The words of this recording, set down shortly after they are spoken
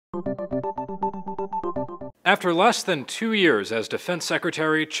After less than 2 years as Defense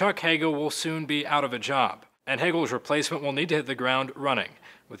Secretary, Chuck Hagel will soon be out of a job, and Hagel's replacement will need to hit the ground running,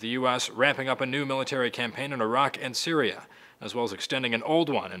 with the U.S. ramping up a new military campaign in Iraq and Syria, as well as extending an old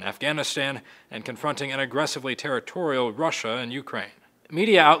one in Afghanistan and confronting an aggressively territorial Russia and Ukraine.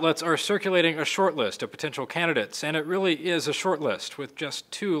 Media outlets are circulating a short list of potential candidates, and it really is a short list, with just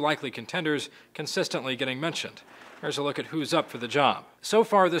 2 likely contenders consistently getting mentioned. Here's a look at who's up for the job. So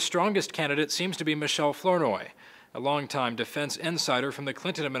far, the strongest candidate seems to be Michelle Flournoy, a longtime defense insider from the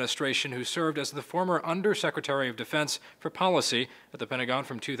Clinton administration who served as the former Undersecretary of Defense for Policy at the Pentagon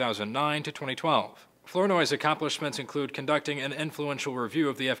from 2009 to 2012. Flournoy's accomplishments include conducting an influential review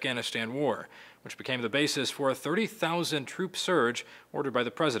of the Afghanistan war, which became the basis for a 30,000-troop surge ordered by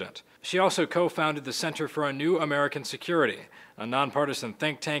the president. She also co-founded the Center for a New American Security, a nonpartisan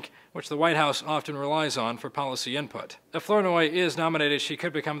think tank which the White House often relies on for policy input. If Flournoy is nominated, she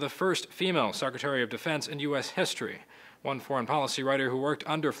could become the first female Secretary of Defense in U.S. history. One foreign policy writer who worked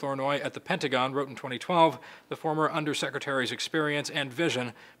under Flournoy at the Pentagon wrote in 2012, the former Undersecretary's experience and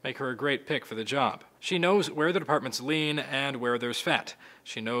vision make her a great pick for the job. She knows where the department's lean and where there's fat.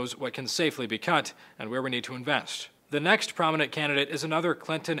 She knows what can safely be cut and where we need to invest. The next prominent candidate is another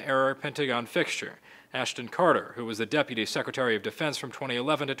Clinton-era Pentagon fixture, Ashton Carter, who was the Deputy Secretary of Defense from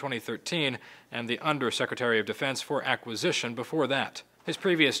 2011 to 2013 and the Undersecretary of Defense for Acquisition before that. His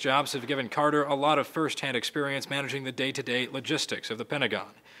previous jobs have given Carter a lot of first-hand experience managing the day-to-day logistics of the Pentagon.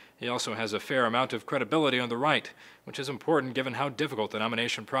 He also has a fair amount of credibility on the right, which is important given how difficult the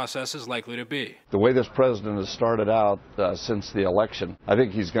nomination process is likely to be. The way this president has started out since the election, I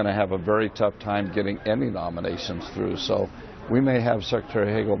think he's going to have a very tough time getting any nominations through, so we may have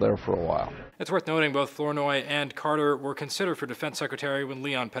Secretary Hagel there for a while. It's worth noting both Flournoy and Carter were considered for Defense Secretary when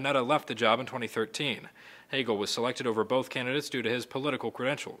Leon Panetta left the job in 2013. Hagel was selected over both candidates due to his political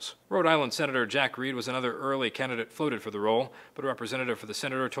credentials. Rhode Island Senator Jack Reed was another early candidate floated for the role, but a representative for the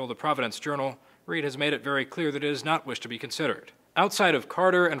senator told the Providence Journal, Reed has made it very clear that it is not wished to be considered. Outside of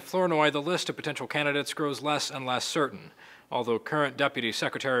Carter and Flournoy, the list of potential candidates grows less and less certain, although current Deputy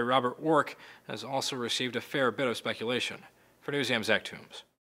Secretary Robert Work has also received a fair bit of speculation. For Newsyam's Zach Toombs.